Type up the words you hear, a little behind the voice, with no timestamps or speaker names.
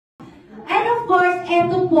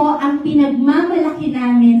ito po ang pinagmamalaki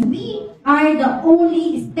namin. We are the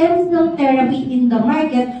only stem cell therapy in the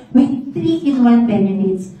market with 3-in-1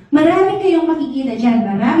 benefits. Marami kayong makikita dyan,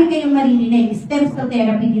 marami kayong maririnig, stem cell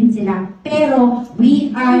therapy din sila. Pero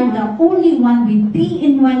we are the only one with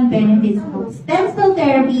 3-in-1 benefits of stem cell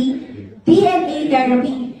therapy, DNA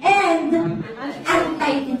therapy, and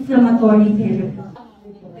anti-inflammatory therapy.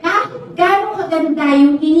 Gano'ng kaganda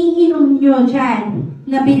yung iniinom nyo dyan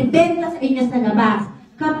na binibenta sa inyo sa labas.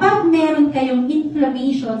 Kapag meron kayong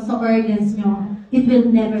inflammation sa organs nyo, it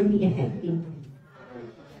will never be effective.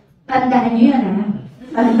 Tandaan nyo yun, ha?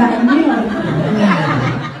 Tandaan nyo yun.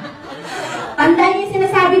 Tandaan nyo yung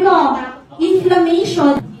sinasabi ko.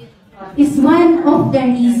 Inflammation is one of the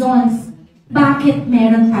reasons bakit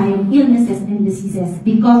meron tayong illnesses and diseases.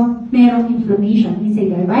 Because merong inflammation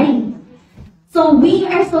inside our body. So we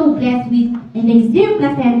are so blessed with Elixir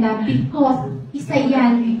Placenta because isa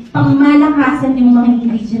yan, pangmalakasan yung mga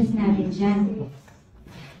ingredients natin dyan.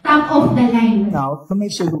 Top of the line. Now, may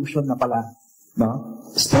solution na pala. No?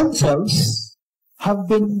 Stem cells have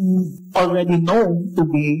been already known to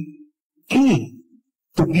be key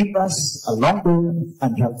to give us a longer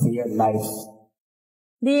and healthier life.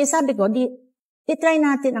 Sabi ko, try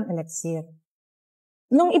natin ang Elixir.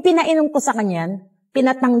 Nung ipinainom ko sa kanyan,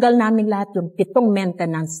 pinatanggal namin lahat yung 7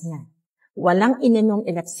 maintenance niya. Walang ininom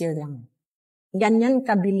Elixir lang. Ganyan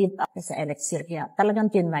kabilib ako sa Elixir. Kaya talagang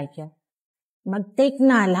tinry siya. Mag-take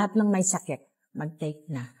na lahat ng may sakit. Mag-take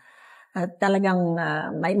na. At talagang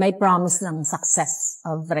may promise ng success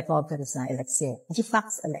of recovery sa Elixir.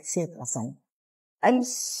 GFAX Elixir Placenta. I'm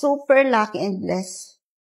super lucky and blessed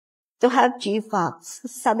to have GFAX.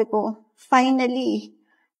 Sabi ko, finally,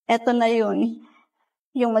 eto na yun,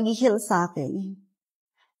 yung mag-heal sa akin.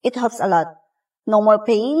 It helps a lot. No more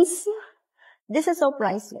pains. This is so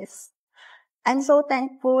priceless. I'm so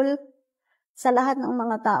thankful sa lahat ng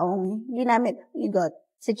mga taong ginamit ni God.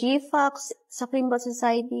 Sa GFAX, sa Crimbal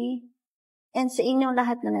Society, and sa inyong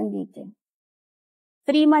lahat na nandito.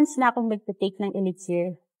 3 months na akong magte-take ng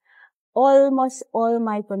Elixir. Almost all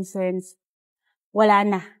my concerns, wala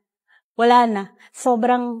na. Wala na.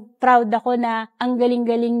 Sobrang proud ako na ang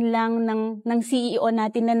galing-galing lang ng CEO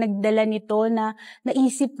natin na nagdala nito, na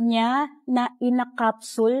naisip niya na in a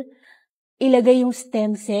capsule, ilagay yung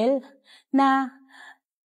stem cell, na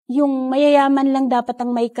yung mayayaman lang dapat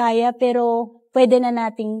ang may kaya, pero pwede na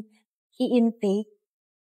nating i-intake.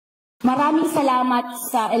 Maraming salamat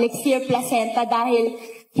sa Elixir Placenta dahil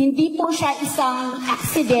hindi po siya isang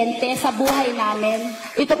aksidente sa buhay namin.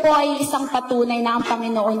 Ito po ay isang patunay na ang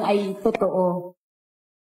Panginoon ay totoo.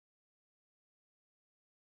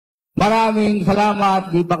 Maraming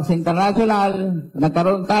salamat, GFAX International.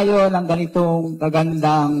 Nagkaroon tayo ng ganitong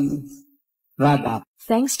kagandang product.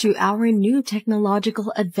 Thanks to our new technological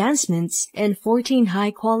advancements and 14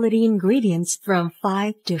 high-quality ingredients from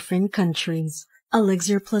 5 different countries,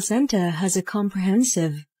 Elixir Placenta has a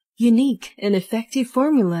comprehensive, unique, and effective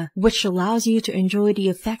formula which allows you to enjoy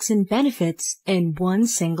the effects and benefits in one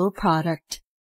single product.